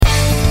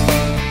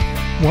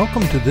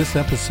Welcome to this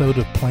episode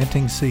of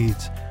Planting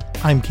Seeds.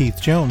 I'm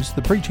Keith Jones,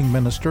 the preaching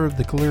minister of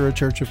the Calera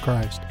Church of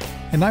Christ,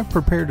 and I've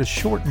prepared a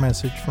short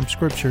message from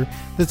Scripture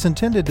that's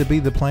intended to be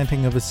the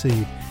planting of a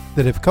seed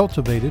that, if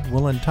cultivated,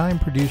 will in time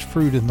produce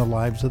fruit in the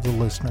lives of the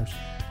listeners.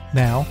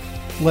 Now,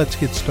 let's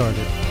get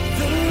started.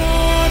 The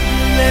Lord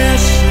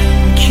bless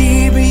and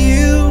keep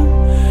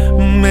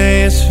you.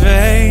 May His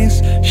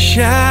face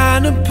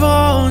shine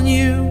upon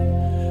you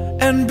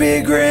and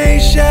be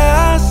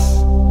gracious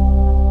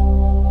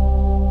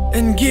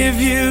and give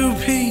you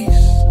peace.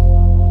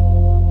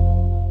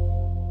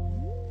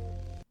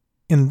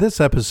 In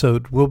this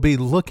episode, we'll be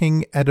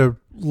looking at a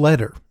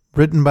letter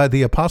written by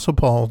the Apostle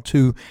Paul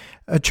to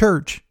a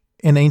church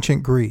in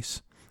ancient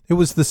Greece. It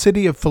was the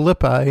city of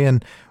Philippi,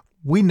 and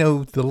we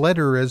know the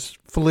letter as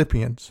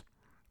Philippians.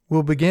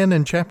 We'll begin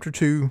in chapter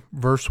 2,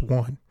 verse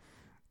 1.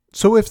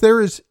 So if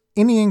there is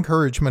any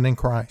encouragement in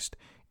Christ,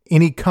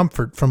 any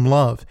comfort from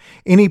love,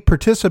 any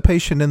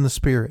participation in the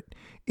Spirit,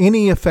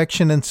 any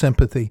affection and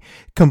sympathy,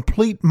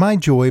 complete my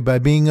joy by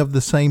being of the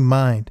same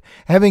mind,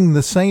 having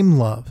the same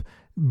love,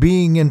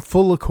 being in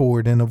full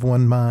accord and of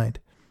one mind.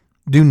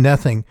 Do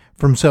nothing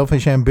from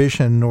selfish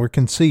ambition or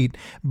conceit,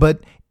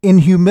 but in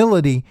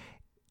humility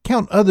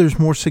count others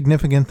more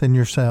significant than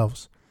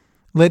yourselves.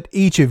 Let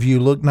each of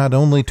you look not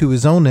only to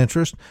his own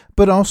interest,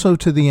 but also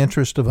to the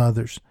interest of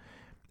others.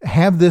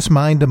 Have this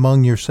mind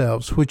among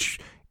yourselves, which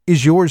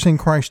is yours in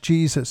Christ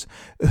Jesus,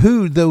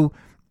 who, though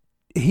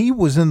he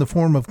was in the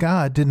form of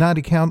God, did not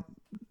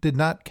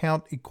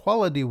count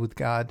equality with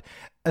God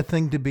a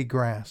thing to be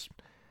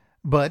grasped,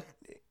 but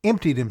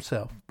emptied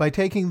himself by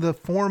taking the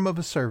form of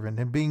a servant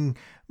and being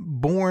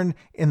born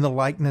in the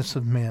likeness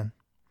of men.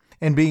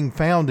 And being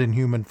found in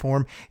human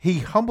form, he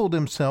humbled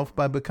himself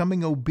by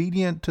becoming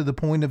obedient to the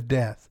point of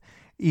death,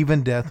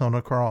 even death on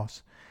a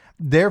cross.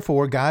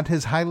 Therefore, God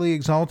has highly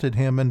exalted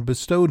him and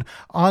bestowed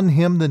on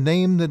him the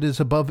name that is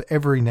above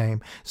every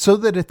name, so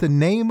that at the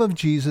name of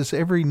Jesus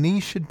every knee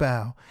should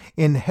bow,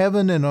 in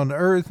heaven and on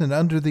earth and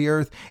under the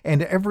earth,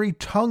 and every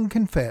tongue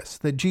confess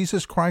that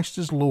Jesus Christ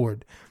is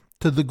Lord,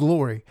 to the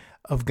glory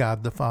of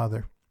God the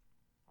Father.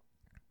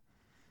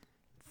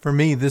 For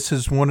me, this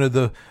is one of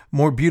the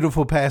more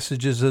beautiful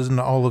passages in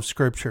all of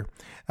Scripture.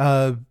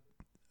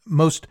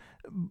 Most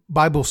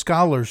Bible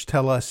scholars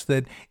tell us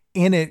that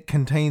in it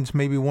contains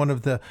maybe one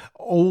of the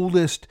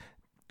oldest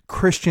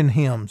Christian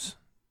hymns.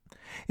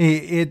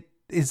 It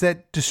is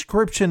that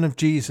description of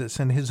Jesus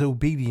and his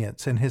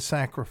obedience and his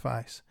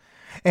sacrifice.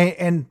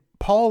 And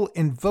Paul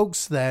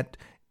invokes that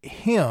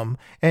hymn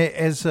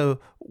as a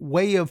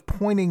way of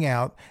pointing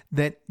out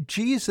that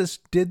Jesus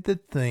did the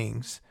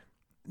things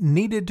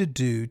needed to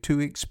do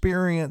to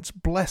experience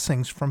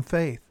blessings from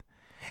faith.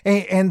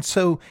 And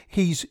so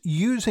he's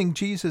using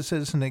Jesus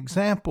as an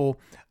example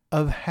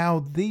of how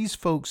these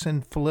folks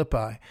in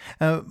Philippi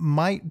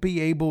might be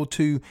able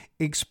to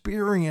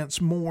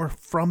experience more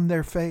from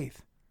their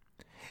faith.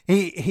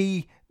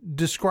 He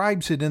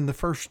describes it in the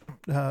first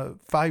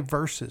 5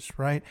 verses,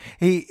 right?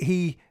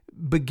 He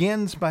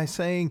begins by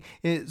saying,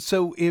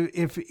 so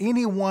if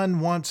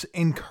anyone wants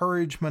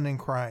encouragement in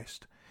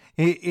Christ,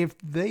 if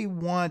they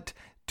want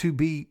to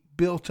be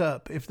built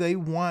up, if they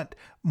want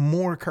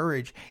more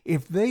courage,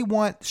 if they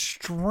want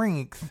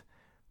strength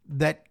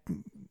that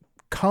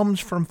comes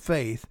from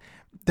faith,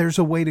 there's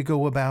a way to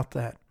go about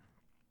that.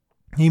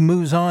 He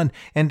moves on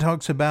and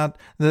talks about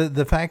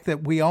the fact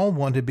that we all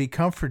want to be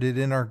comforted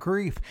in our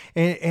grief.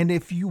 And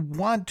if you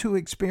want to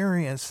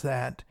experience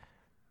that,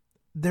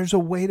 there's a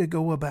way to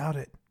go about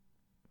it.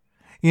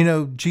 You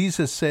know,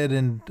 Jesus said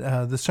in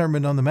the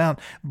Sermon on the Mount,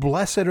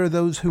 "Blessed are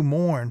those who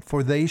mourn,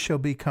 for they shall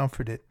be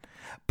comforted."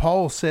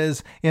 Paul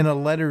says in a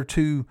letter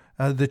to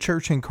the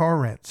church in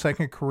Corinth,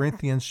 2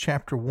 Corinthians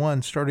chapter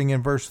 1, starting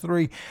in verse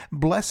 3,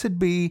 "Blessed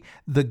be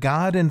the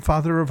God and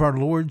Father of our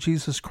Lord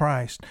Jesus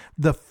Christ,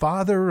 the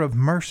Father of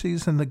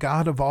mercies and the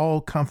God of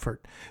all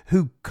comfort,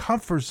 who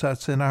comforts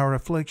us in our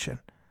affliction."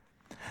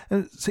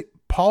 See,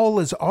 Paul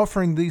is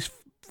offering these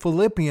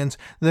Philippians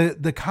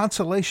the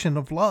consolation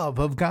of love,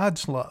 of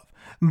God's love,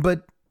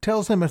 but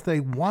tells them if they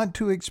want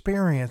to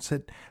experience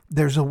it,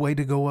 there's a way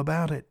to go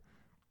about it.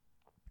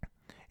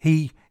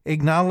 He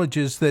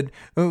acknowledges that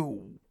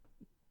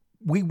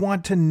we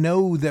want to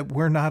know that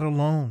we're not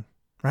alone,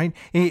 right?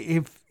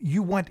 If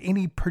you want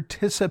any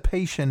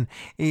participation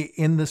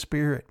in the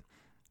Spirit.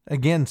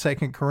 Again,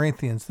 2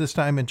 Corinthians, this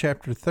time in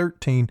chapter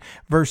 13,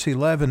 verse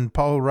 11,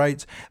 Paul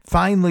writes,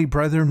 "Finally,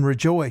 brethren,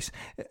 rejoice.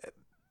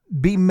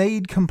 Be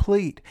made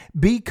complete.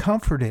 Be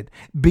comforted.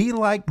 Be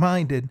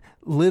like-minded.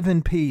 Live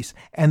in peace.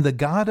 And the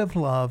God of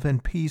love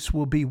and peace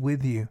will be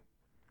with you."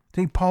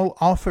 See, Paul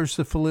offers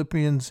the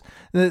Philippians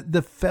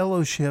the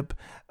fellowship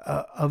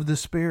of the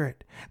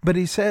Spirit. But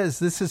he says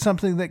this is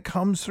something that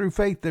comes through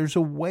faith. There's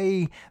a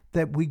way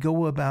that we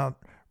go about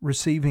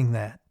receiving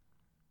that.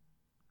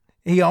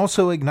 He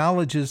also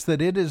acknowledges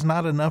that it is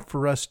not enough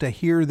for us to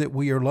hear that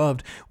we are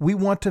loved. We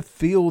want to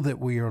feel that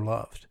we are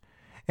loved.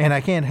 And I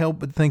can't help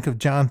but think of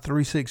John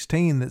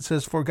 3:16 that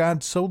says, "For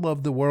God so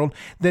loved the world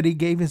that he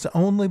gave his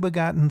only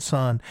begotten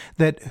Son,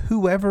 that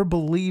whoever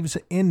believes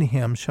in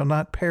him shall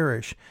not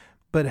perish,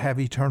 but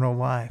have eternal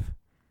life."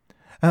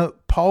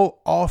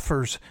 Paul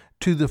offers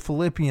to the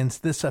Philippians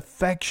this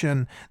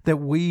affection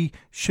that we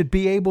should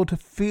be able to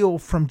feel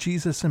from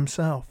Jesus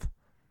himself.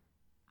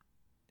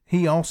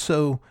 He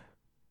also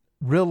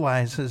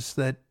realizes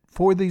that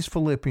for these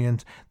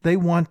Philippians, they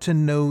want to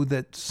know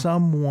that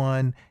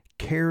someone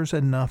cares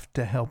enough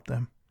to help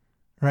them,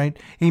 right?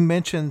 He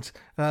mentions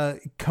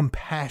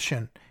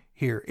compassion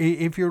here.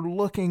 If you're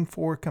looking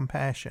for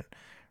compassion,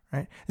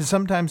 right? And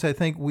sometimes I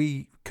think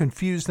we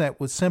confuse that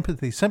with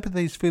sympathy.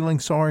 Sympathy is feeling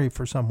sorry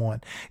for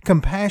someone.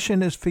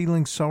 Compassion is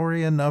feeling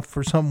sorry enough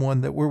for someone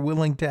that we're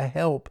willing to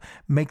help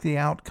make the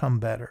outcome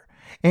better.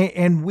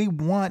 And we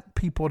want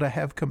people to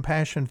have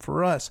compassion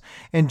for us.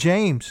 And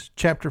James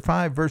chapter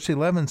 5, verse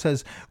 11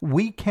 says,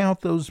 "We count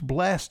those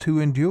blessed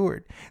who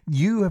endured.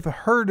 You have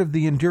heard of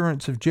the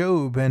endurance of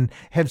Job and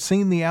have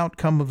seen the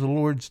outcome of the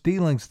Lord's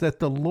dealings, that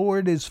the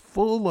Lord is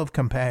full of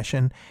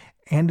compassion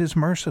and is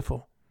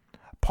merciful."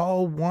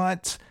 Paul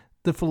wants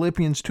the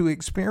Philippians to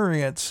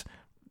experience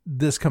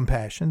this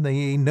compassion.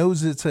 He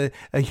knows it's a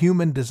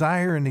human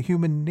desire and a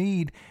human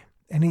need.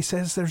 And he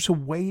says there's a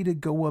way to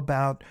go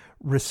about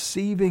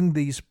receiving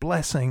these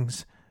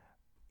blessings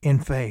in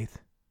faith.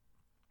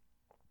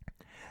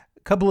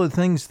 A couple of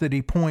things that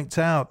he points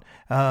out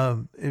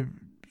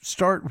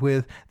start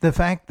with the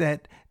fact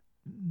that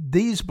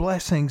these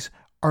blessings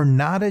are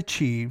not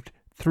achieved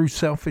through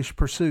selfish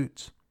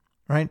pursuits,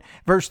 right?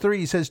 Verse 3,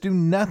 he says, "Do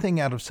nothing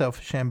out of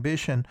selfish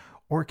ambition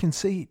or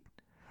conceit."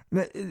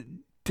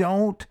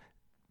 Don't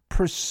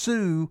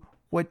pursue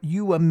what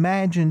you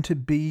imagine to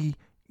be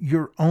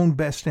your own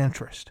best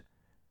interest.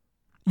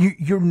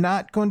 You're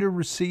not going to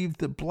receive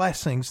the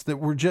blessings that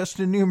were just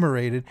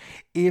enumerated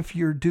if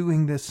you're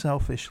doing this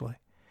selfishly.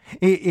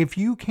 If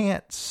you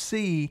can't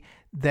see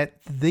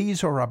that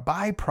these are a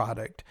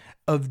byproduct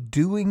of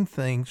doing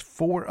things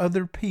for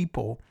other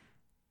people,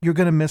 you're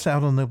going to miss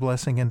out on the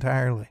blessing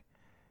entirely.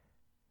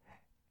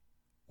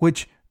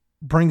 Which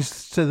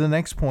brings to the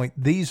next point.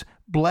 These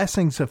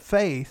blessings of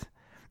faith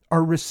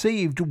are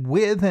received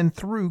with and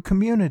through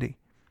community.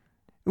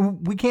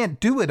 We can't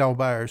do it all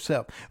by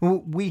ourselves.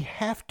 We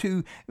have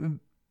to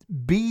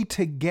be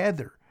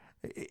together,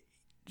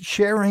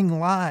 sharing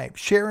lives,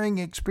 sharing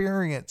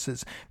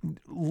experiences,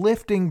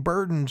 lifting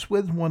burdens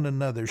with one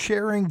another,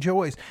 sharing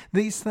joys.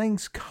 These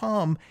things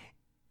come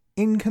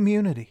in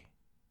community.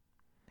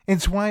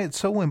 It's why it's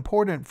so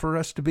important for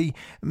us to be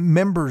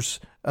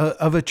members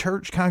of a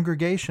church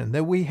congregation,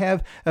 that we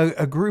have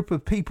a group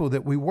of people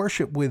that we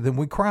worship with and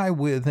we cry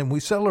with and we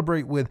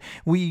celebrate with,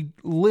 we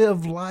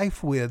live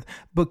life with,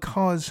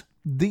 because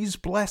these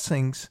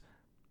blessings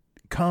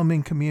come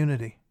in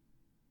community.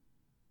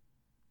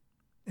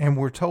 And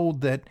we're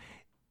told that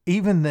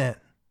even then,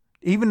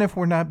 even if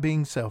we're not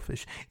being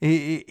selfish,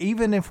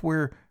 even if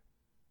we're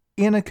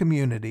in a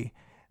community,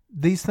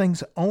 these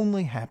things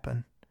only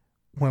happen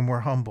when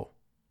we're humble.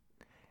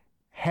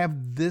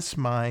 Have this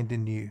mind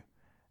in you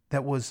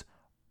that was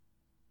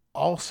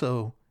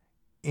also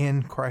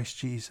in Christ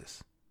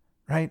Jesus,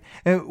 right?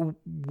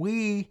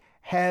 We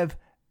have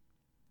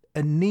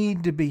a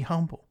need to be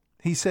humble.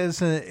 He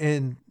says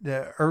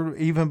or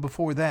even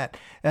before that,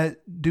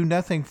 do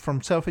nothing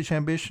from selfish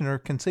ambition or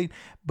conceit,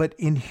 but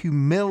in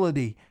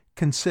humility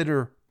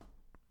consider,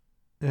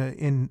 but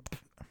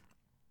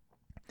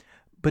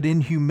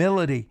in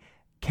humility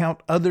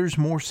count others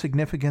more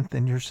significant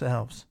than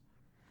yourselves.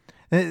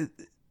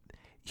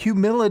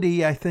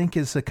 Humility, I think,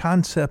 is a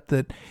concept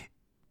that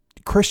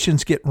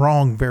Christians get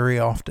wrong very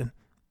often,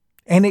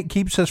 and it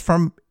keeps us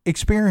from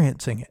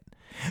experiencing it.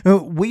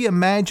 We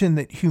imagine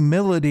that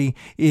humility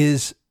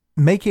is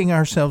making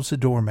ourselves a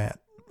doormat.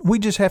 We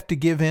just have to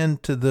give in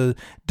to the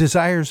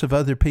desires of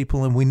other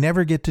people, and we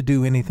never get to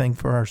do anything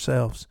for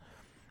ourselves.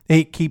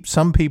 It keeps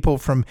some people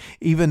from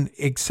even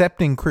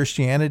accepting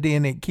Christianity,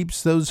 and it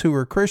keeps those who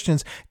are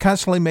Christians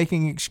constantly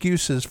making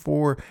excuses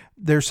for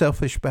their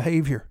selfish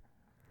behavior.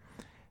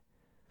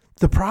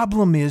 The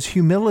problem is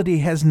humility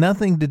has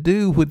nothing to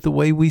do with the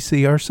way we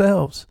see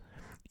ourselves.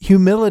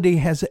 Humility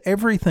has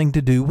everything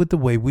to do with the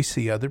way we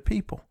see other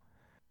people.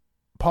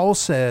 Paul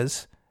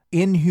says,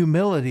 in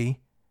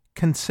humility,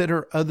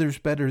 consider others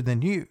better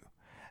than you.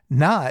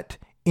 Not,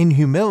 in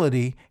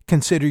humility,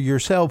 consider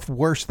yourself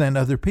worse than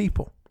other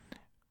people.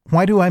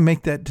 Why do I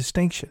make that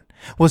distinction?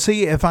 Well,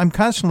 see, if I'm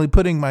constantly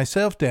putting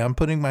myself down,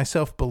 putting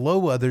myself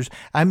below others,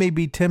 I may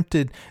be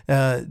tempted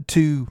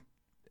to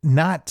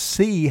not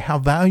see how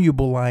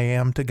valuable I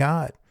am to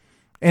God.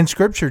 And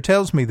Scripture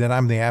tells me that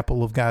I'm the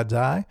apple of God's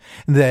eye,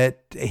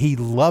 that He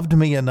loved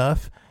me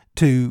enough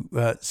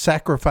to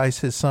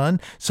sacrifice His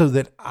Son so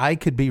that I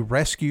could be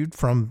rescued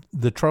from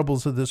the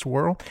troubles of this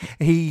world.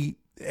 He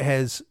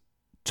has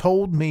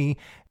told me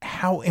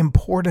how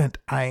important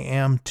I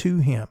am to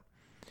Him.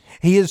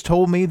 He has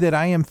told me that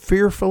I am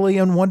fearfully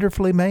and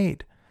wonderfully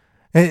made.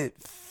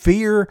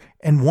 Fear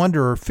and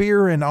wonder, or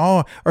fear and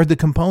awe, are the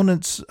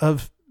components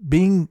of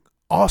being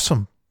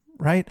awesome,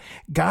 right?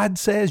 God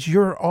says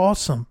you're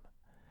awesome.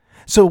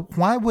 So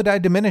why would I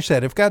diminish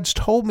that? If God's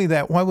told me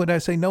that, why would I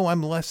say, no,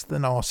 I'm less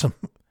than awesome?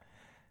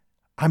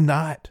 I'm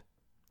not.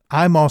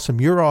 I'm awesome.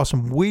 You're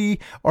awesome. We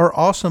are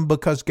awesome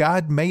because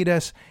God made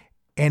us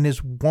and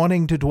is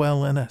wanting to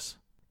dwell in us.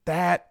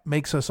 That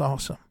makes us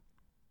awesome.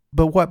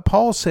 But what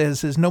Paul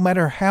says is no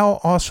matter how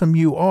awesome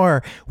you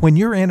are, when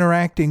you're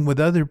interacting with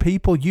other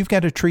people, you've got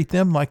to treat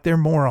them like they're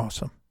more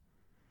awesome.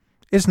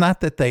 It's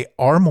not that they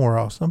are more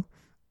awesome.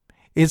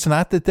 It's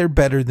not that they're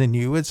better than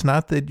you. It's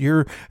not that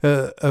you're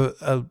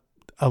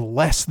a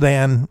less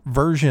than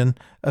version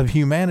of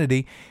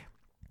humanity.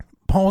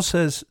 Paul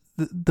says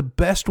the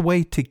best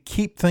way to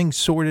keep things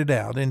sorted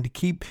out and to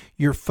keep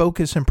your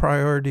focus and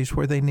priorities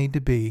where they need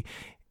to be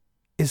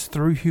is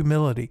through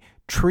humility,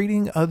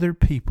 treating other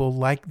people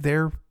like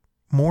they're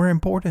more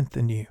important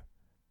than you.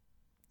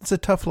 It's a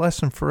tough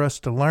lesson for us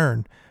to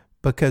learn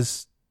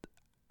because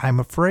I'm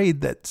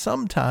afraid that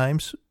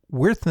sometimes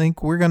we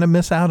think we're going to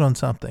miss out on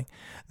something,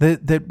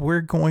 that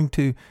we're going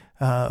to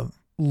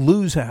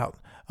lose out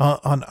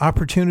on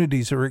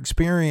opportunities or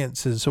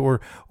experiences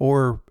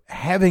or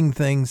having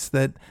things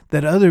that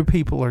other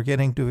people are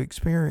getting to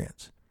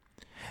experience.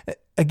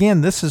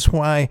 Again, this is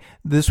why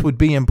this would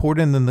be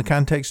important in the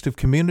context of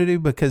community,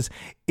 because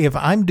if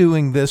I'm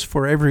doing this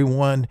for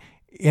everyone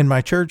in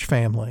my church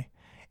family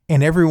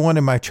and everyone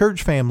in my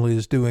church family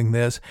is doing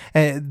this,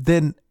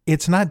 then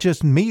it's not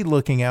just me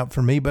looking out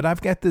for me, but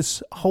I've got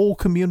this whole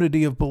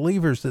community of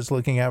believers that's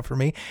looking out for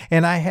me,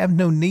 and I have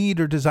no need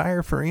or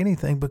desire for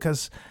anything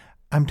because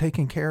I'm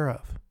taken care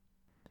of.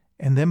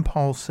 And then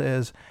Paul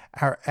says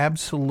our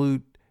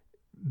absolute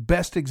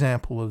best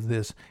example of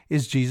this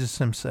is Jesus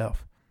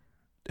himself,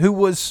 who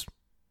was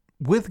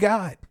with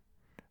God,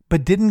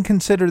 but didn't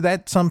consider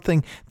that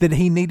something that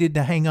he needed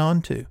to hang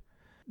on to.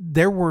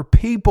 There were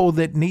people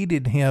that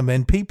needed him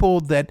and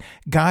people that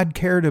God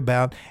cared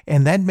about,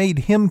 and that made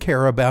him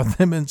care about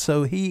them. And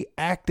so he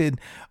acted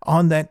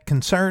on that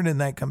concern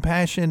and that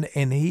compassion,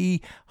 and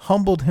he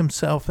humbled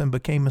himself and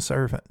became a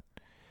servant.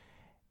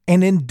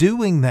 And in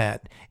doing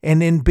that,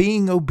 and in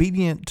being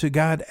obedient to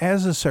God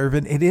as a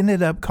servant, it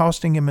ended up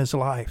costing him his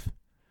life.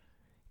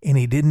 And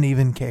he didn't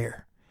even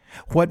care.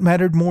 What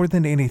mattered more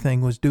than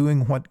anything was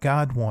doing what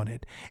God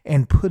wanted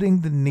and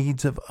putting the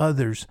needs of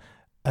others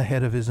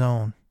ahead of his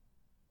own.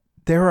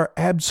 There are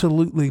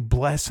absolutely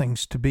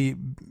blessings to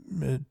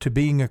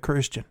being a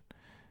Christian.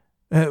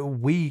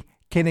 We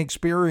can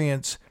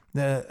experience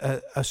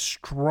a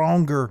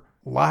stronger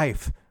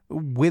life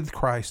with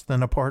Christ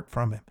than apart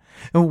from him.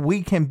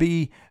 We can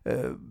be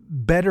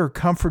better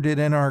comforted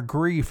in our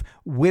grief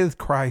with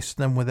Christ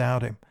than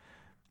without him.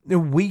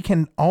 We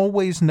can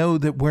always know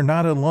that we're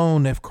not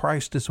alone if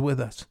Christ is with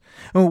us.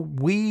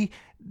 We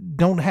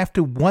don't have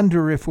to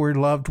wonder if we're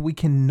loved. We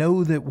can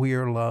know that we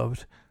are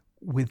loved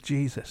with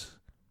Jesus.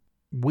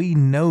 We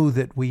know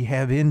that we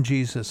have in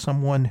Jesus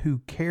someone who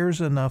cares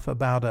enough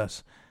about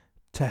us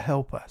to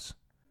help us.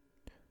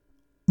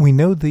 We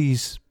know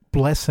these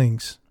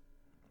blessings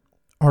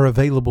are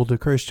available to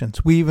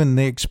Christians. We even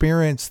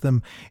experience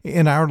them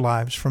in our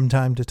lives from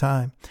time to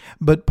time.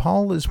 But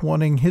Paul is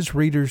wanting his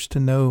readers to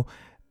know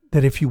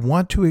that if you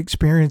want to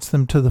experience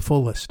them to the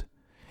fullest,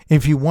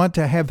 if you want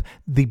to have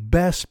the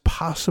best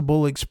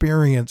possible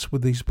experience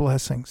with these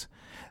blessings,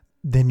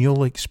 then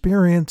you'll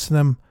experience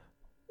them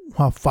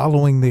while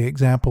following the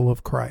example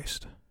of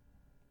Christ.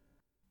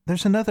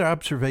 There's another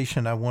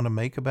observation I want to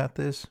make about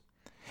this.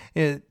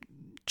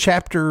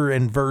 Chapter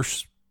and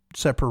verse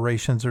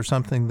separations are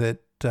something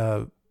that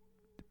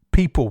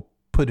people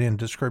put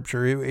into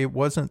Scripture. It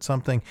wasn't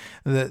something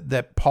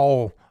that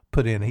Paul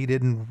put in. He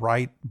didn't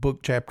write book,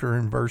 chapter,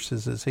 and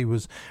verses as he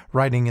was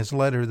writing his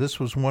letter.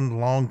 This was one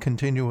long,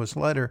 continuous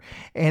letter.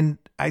 And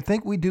I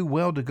think we do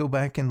well to go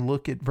back and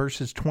look at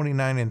verses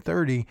 29 and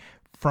 30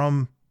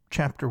 from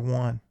chapter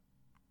 1.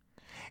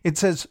 It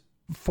says,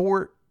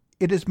 "For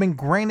it has been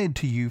granted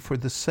to you for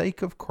the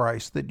sake of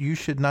Christ that you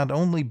should not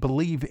only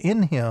believe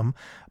in him,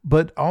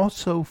 but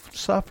also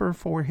suffer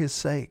for his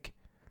sake,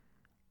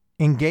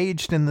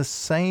 engaged in the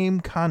same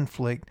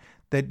conflict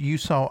that you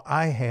saw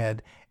I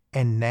had,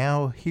 and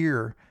now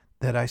hear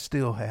that I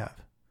still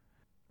have."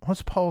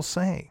 What's Paul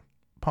saying?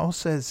 Paul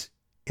says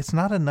it's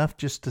not enough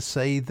just to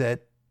say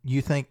that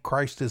you think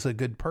Christ is a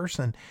good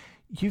person.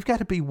 You've got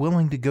to be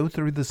willing to go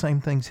through the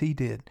same things he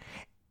did,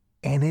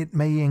 and it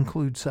may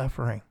include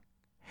suffering.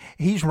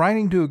 He's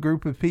writing to a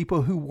group of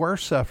people who were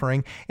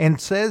suffering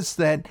and says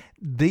that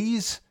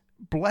these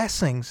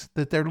blessings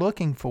that they're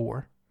looking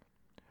for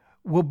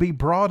will be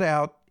brought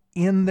out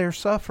in their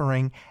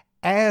suffering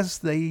as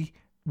they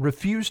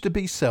refuse to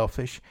be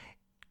selfish,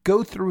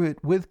 go through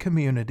it with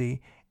community,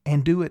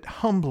 and do it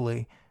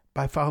humbly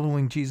by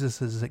following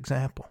Jesus'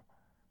 example.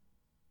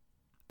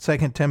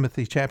 2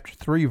 Timothy chapter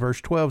 3,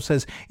 verse 12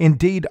 says,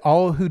 "Indeed,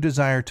 all who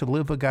desire to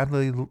live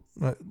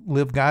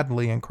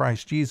godly in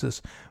Christ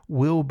Jesus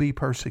will be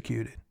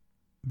persecuted."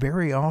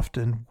 Very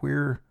often,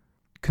 we're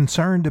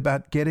concerned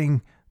about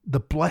getting the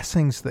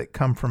blessings that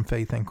come from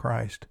faith in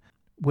Christ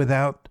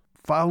without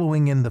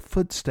following in the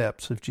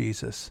footsteps of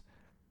Jesus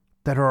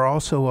that are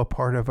also a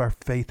part of our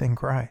faith in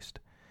Christ.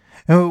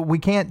 And we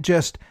can't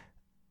just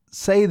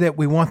say that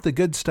we want the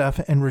good stuff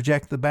and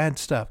reject the bad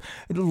stuff.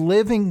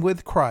 Living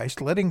with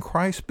Christ, letting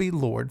Christ be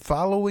Lord,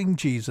 following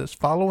Jesus,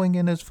 following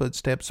in his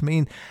footsteps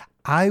mean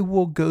I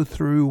will go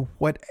through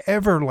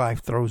whatever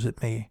life throws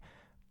at me,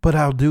 but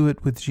I'll do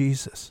it with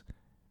Jesus.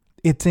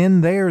 It's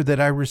in there that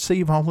I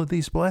receive all of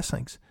these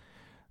blessings.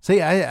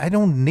 See, I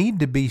don't need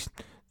to be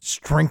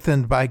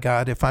strengthened by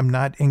God if I'm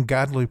not in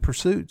godly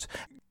pursuits.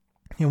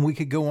 And we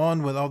could go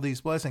on with all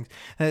these blessings.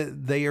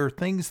 They are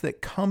things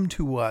that come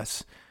to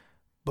us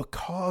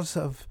because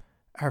of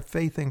our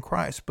faith in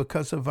Christ,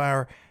 because of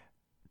our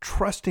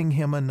trusting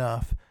him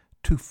enough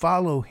to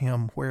follow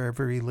him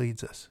wherever he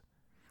leads us.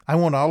 I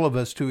want all of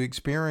us to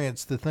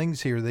experience the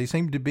things here. They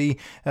seem to be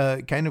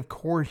kind of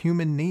core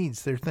human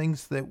needs. They're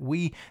things that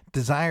we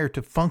desire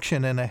to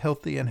function in a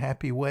healthy and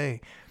happy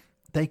way.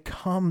 They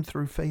come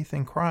through faith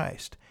in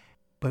Christ,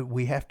 but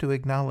we have to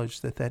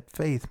acknowledge that that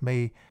faith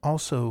may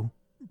also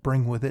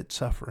bring with it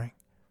suffering.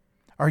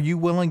 Are you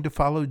willing to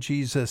follow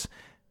Jesus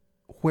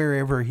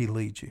wherever he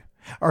leads you?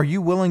 Are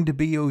you willing to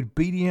be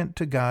obedient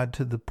to God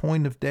to the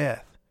point of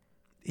death,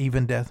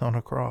 even death on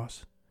a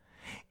cross?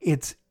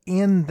 It's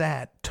in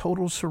that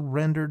total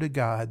surrender to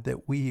God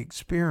that we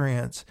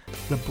experience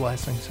the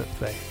blessings of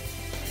faith.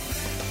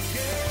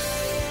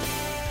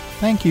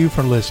 Thank you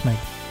for listening.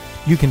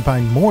 You can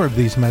find more of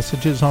these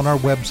messages on our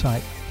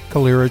website,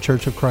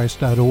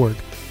 CaleraChurchOfChrist.org,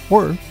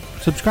 or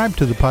subscribe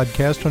to the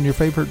podcast on your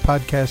favorite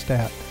podcast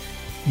app.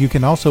 You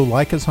can also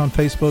like us on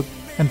Facebook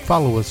and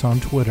follow us on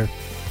Twitter.